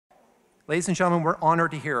Ladies and gentlemen, we're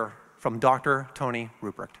honored to hear from Dr. Tony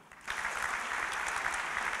Ruprecht.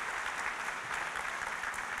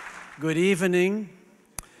 Good evening.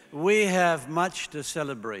 We have much to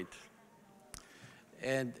celebrate.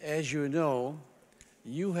 And as you know,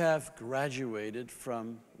 you have graduated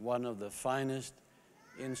from one of the finest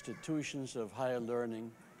institutions of higher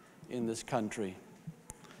learning in this country,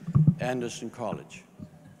 Anderson College.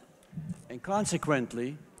 And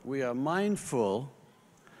consequently, we are mindful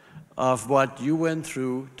of what you went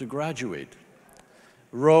through to graduate.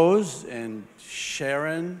 Rose and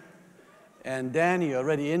Sharon and Danny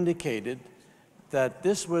already indicated that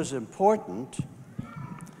this was important,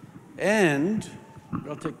 and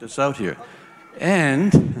I'll take this out here,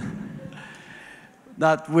 and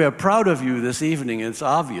that we're proud of you this evening, it's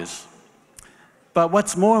obvious. But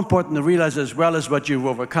what's more important to realize as well is what you've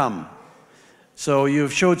overcome. So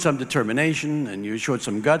you've showed some determination, and you showed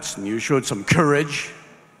some guts, and you showed some courage.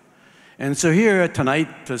 And so here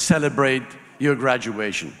tonight to celebrate your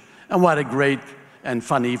graduation. And what a great and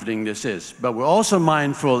fun evening this is. But we're also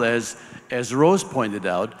mindful, as Rose pointed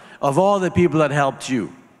out, of all the people that helped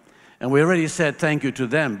you. And we already said thank you to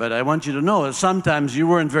them, but I want you to know that sometimes you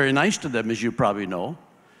weren't very nice to them, as you probably know.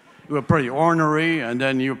 You were pretty ornery, and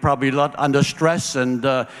then you were probably a lot under stress, and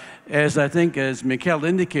as I think, as Mikhail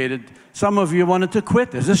indicated, some of you wanted to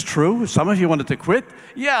quit. Is this true? Some of you wanted to quit?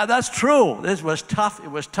 Yeah, that's true. This was tough.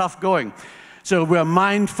 It was tough going. So we're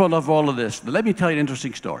mindful of all of this. But let me tell you an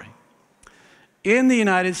interesting story. In the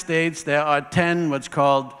United States, there are 10 what's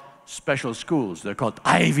called special schools. They're called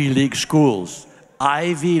Ivy League schools.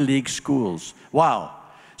 Ivy League schools. Wow.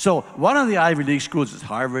 So one of the Ivy League schools is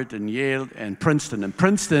Harvard and Yale and Princeton. And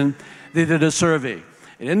Princeton, they did a survey.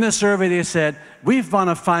 And in the survey, they said, we want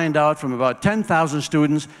to find out from about 10,000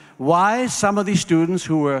 students why some of these students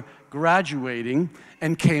who were graduating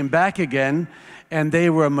and came back again, and they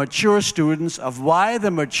were mature students, of why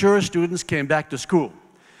the mature students came back to school.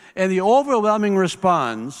 And the overwhelming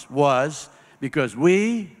response was, because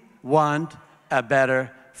we want a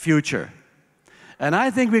better future. And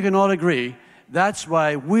I think we can all agree that's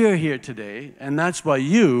why we're here today, and that's why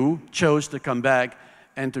you chose to come back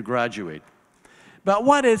and to graduate. But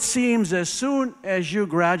what it seems, as soon as you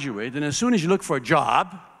graduate and as soon as you look for a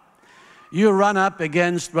job, you run up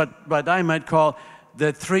against what I might call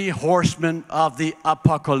the three horsemen of the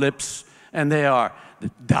apocalypse, and they are the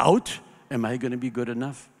doubt, am I going to be good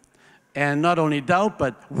enough? And not only doubt,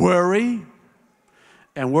 but worry.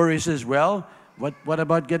 And worry says, well, what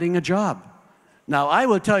about getting a job? Now, I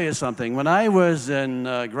will tell you something. When I was in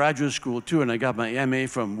graduate school, too, and I got my MA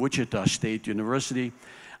from Wichita State University,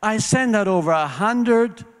 I sent out over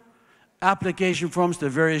 100 application forms to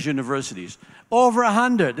various universities. Over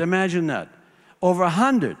 100, imagine that. Over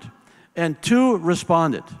 100, and 2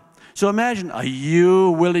 responded. So imagine, are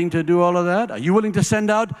you willing to do all of that? Are you willing to send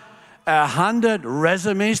out 100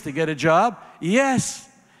 resumes to get a job? Yes.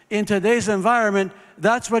 In today's environment,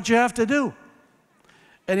 that's what you have to do.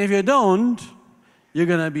 And if you don't, you're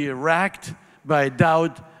going to be racked by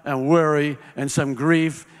doubt and worry and some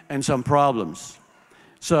grief and some problems.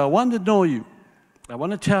 So I want to know you. I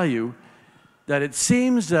want to tell you that it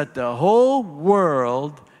seems that the whole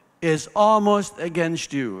world is almost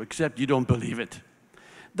against you, except you don't believe it.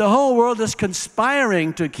 The whole world is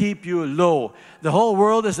conspiring to keep you low. The whole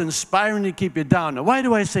world is inspiring to keep you down. Now, why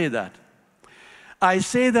do I say that? I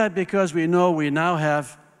say that because we know we now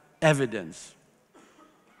have evidence,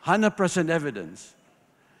 100% evidence,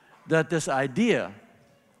 that this idea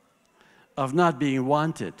of not being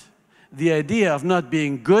wanted, the idea of not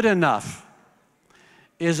being good enough,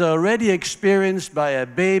 is already experienced by a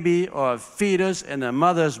baby or a fetus in a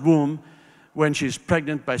mother's womb when she's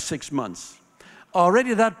pregnant by 6 months.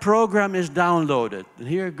 Already that program is downloaded, and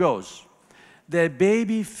here it goes. The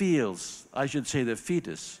baby feels, I should say the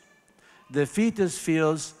fetus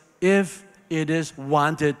feels if it is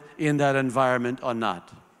wanted in that environment or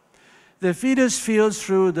not. The fetus feels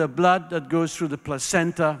through the blood that goes through the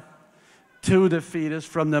placenta to the fetus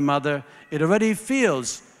from the mother. It already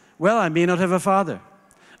feels, well, I may not have a father.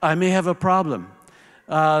 I may have a problem.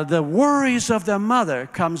 The worries of the mother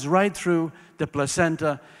comes right through the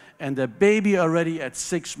placenta, and the baby already at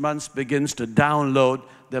 6 months begins to download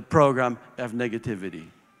the program of negativity.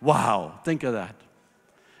 Wow, think of that.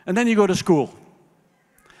 And then you go to school.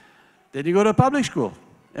 Then you go to public school.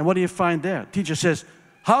 And what do you find there? Teacher says,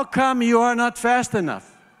 how come you are not fast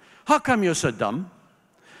enough? How come you're so dumb?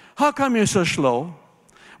 How come you're so slow?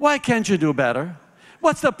 Why can't you do better?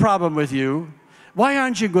 What's the problem with you? Why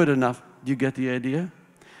aren't you good enough? Do you get the idea?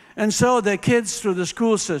 And so the kids through the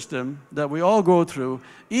school system that we all go through,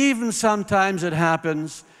 even sometimes it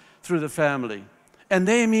happens through the family. And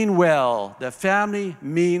they mean well. The family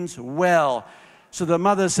means well. So the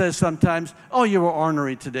mother says sometimes, oh, you were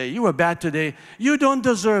ornery today. You were bad today. You don't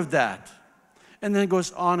deserve that. And then it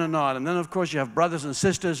goes on. And then, of course, you have brothers and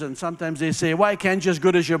sisters, and sometimes they say, why can't you as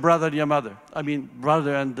good as your brother and your mother? I mean,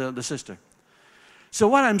 brother and the sister. So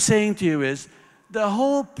what I'm saying to you is, the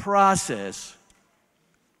whole process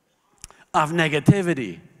of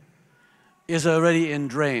negativity is already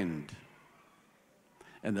ingrained.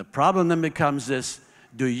 And the problem then becomes this: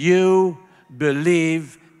 do you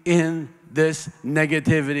believe in this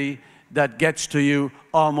negativity that gets to you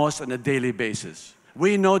almost on a daily basis?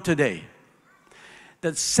 We know today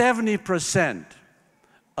that 70%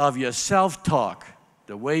 of your self-talk,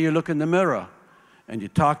 the way you look in the mirror and you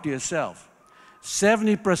talk to yourself,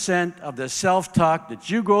 70% of the self-talk that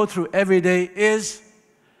you go through every day is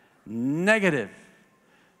negative.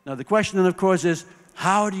 Now the question then, of course, is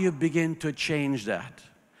how do you begin to change that?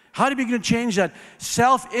 How do you begin to change that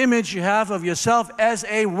self-image you have of yourself as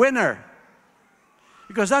a winner?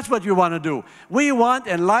 Because that's what we want to do. We want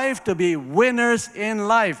in life to be winners in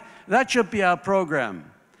life. That should be our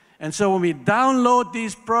program. And so when we download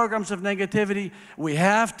these programs of negativity, we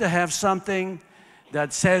have to have something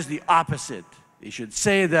that says the opposite. It should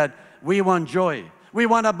say that we want joy, we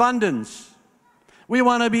want abundance, we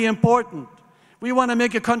want to be important, we want to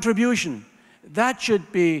make a contribution. That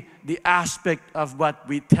should be the aspect of what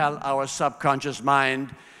we tell our subconscious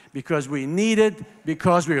mind, because we need it,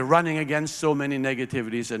 because we're running against so many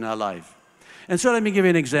negativities in our life. And so let me give you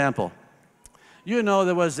an example. You know,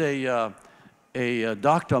 there was a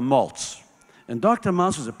Dr. Maltz, and Dr.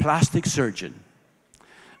 Maltz was a plastic surgeon.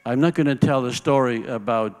 I'm not going to tell the story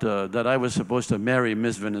about that I was supposed to marry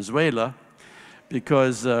Miss Venezuela,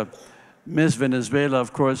 because Miss Venezuela,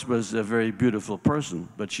 of course, was a very beautiful person,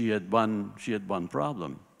 but she had one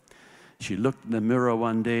problem. She looked in the mirror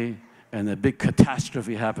one day, and a big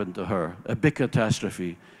catastrophe happened to her. A big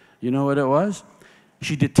catastrophe. You know what it was?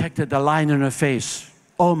 She detected a line in her face.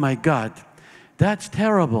 Oh my God, that's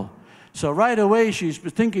terrible. So right away, she's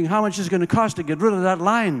thinking how much it's going to cost to get rid of that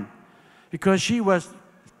line, because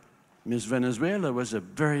Miss Venezuela was a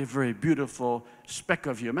very, very beautiful speck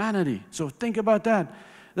of humanity. So think about that.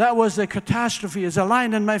 That was a catastrophe. There's a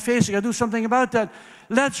line in my face. I got to do something about that.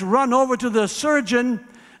 Let's run over to the surgeon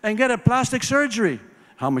and get a plastic surgery.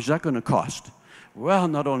 How much is that going to cost? Well,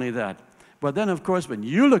 not only that, but then, of course, when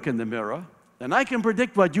you look in the mirror, and I can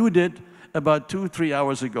predict what you did about 2-3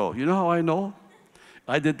 hours ago. You know how I know?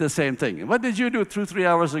 I did the same thing. And what did you do 2-3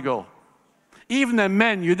 hours ago? Even the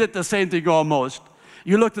men, you did the same thing almost.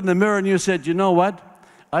 You looked in the mirror and you said, you know what?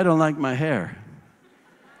 I don't like my hair.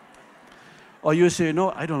 Or you say,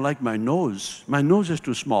 no, I don't like my nose. My nose is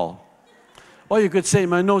too small. Or you could say,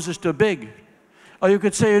 my nose is too big. Or you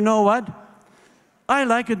could say, you know what? I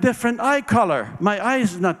like a different eye color. My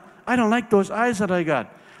eyes I don't like those eyes that I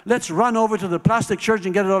got. Let's run over to the plastic surgeon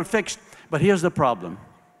and get it all fixed. But here's the problem.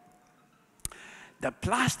 The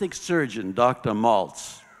plastic surgeon, Dr.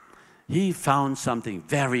 Maltz, he found something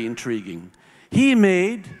very intriguing. He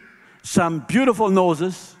made some beautiful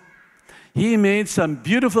noses. He made some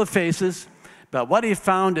beautiful faces. But what he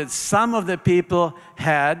found is some of the people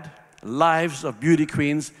had lives of beauty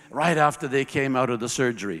queens right after they came out of the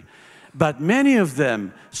surgery. But many of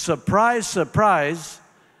them, surprise, surprise,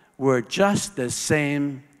 were just the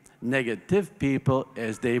same negative people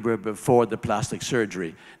as they were before the plastic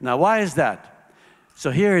surgery. Now, why is that?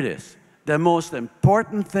 So here it is. The most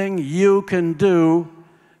important thing you can do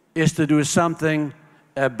is to do something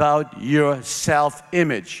about your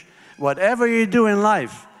self-image. Whatever you do in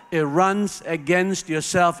life, it runs against your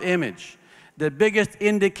self-image. The biggest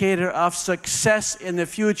indicator of success in the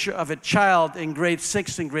future of a child in grade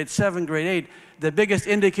 6, and grade 7, grade 8, the biggest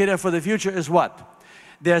indicator for the future is what?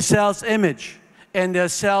 Their self-image and their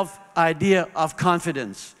self-idea of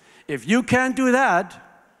confidence. If you can't do that,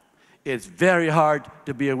 it's very hard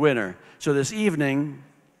to be a winner. So this evening,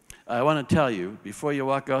 I want to tell you, before you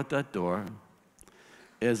walk out that door,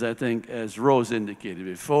 as Rose indicated,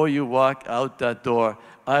 before you walk out that door,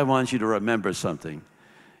 I want you to remember something.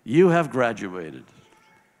 You have graduated.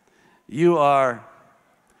 You are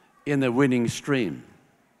in the winning stream.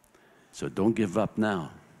 So don't give up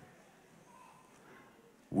now.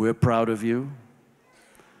 We're proud of you.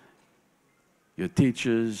 Your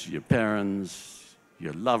teachers, your parents,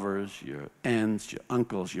 your lovers, your aunts, your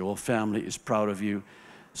uncles, your whole family is proud of you.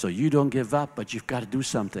 So you don't give up, but you've got to do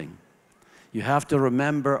something. You have to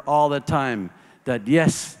remember all the time that,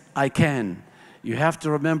 yes, I can. You have to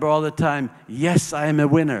remember all the time, yes, I am a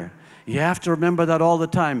winner. You have to remember that all the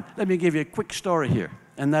time. Let me give you a quick story here,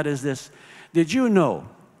 and that is this. Did you know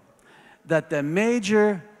that the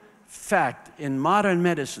major fact in modern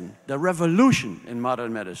medicine, the revolution in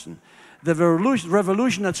modern medicine, the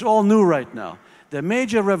revolution that's all new right now. The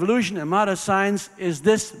major revolution in modern science is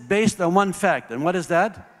this, based on one fact. And what is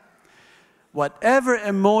that? Whatever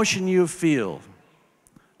emotion you feel,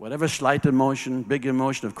 whatever slight emotion, big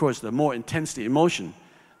emotion, of course, the more intense the emotion,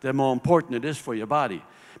 the more important it is for your body.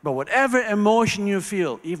 But whatever emotion you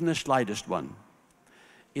feel, even the slightest one,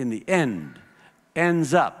 in the end,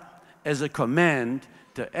 ends up as a command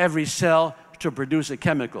to every cell to produce a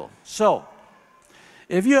chemical. So,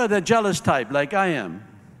 if you're the jealous type, like I am,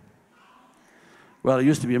 well, I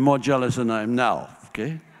used to be more jealous than I am now,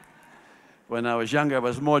 okay? When I was younger, I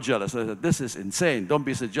was more jealous. I said, this is insane. Don't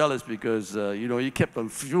be so jealous because, you know, he kept on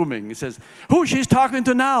fuming. He says, who she's talking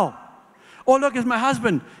to now? Oh, look, it's my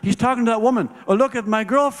husband. He's talking to that woman. Oh, look at my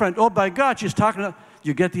girlfriend. Oh, by God, she's talking to...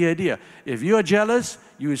 You get the idea. If you're jealous,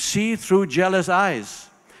 you see through jealous eyes.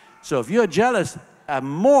 So if you're jealous,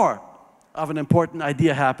 more of an important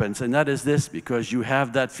idea happens, and that is this: because you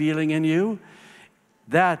have that feeling in you,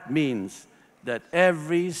 that means that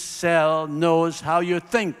every cell knows how you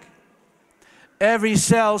think. Every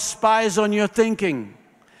cell spies on your thinking.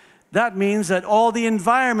 That means that all the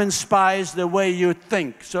environment spies the way you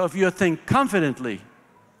think. So if you think confidently,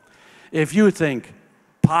 if you think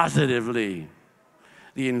positively,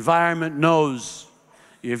 the environment knows.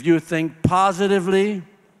 If you think positively,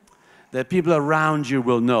 the people around you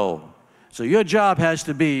will know. So your job has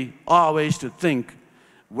to be always to think,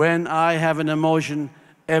 when I have an emotion,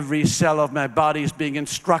 every cell of my body is being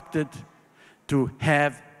instructed to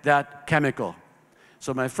have that chemical.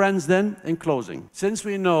 So my friends, then, in closing, since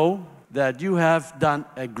we know that you have done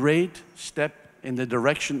a great step in the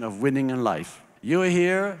direction of winning in life, you're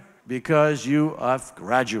here because you have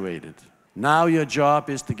graduated. Now your job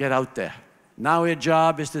is to get out there. Now your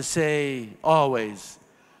job is to say always,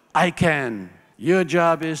 I can. Your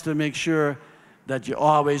job is to make sure that you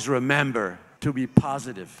always remember to be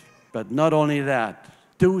positive. But not only that,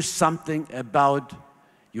 do something about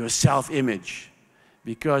your self-image,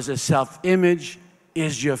 because the self-image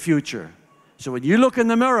is your future. So when you look in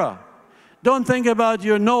the mirror, don't think about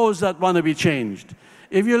your nose that want to be changed.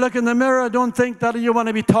 If you look in the mirror, don't think that you want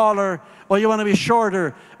to be taller, or you want to be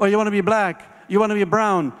shorter, or you want to be black, you want to be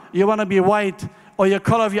brown, you want to be white, or your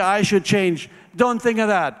color of your eyes should change. Don't think of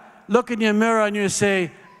that. Look in your mirror and you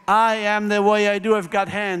say, I am the way I do. I've got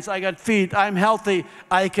hands, I got feet, I'm healthy,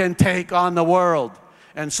 I can take on the world.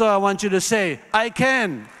 And so I want you to say, I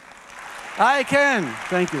can. I can.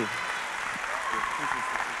 Thank you.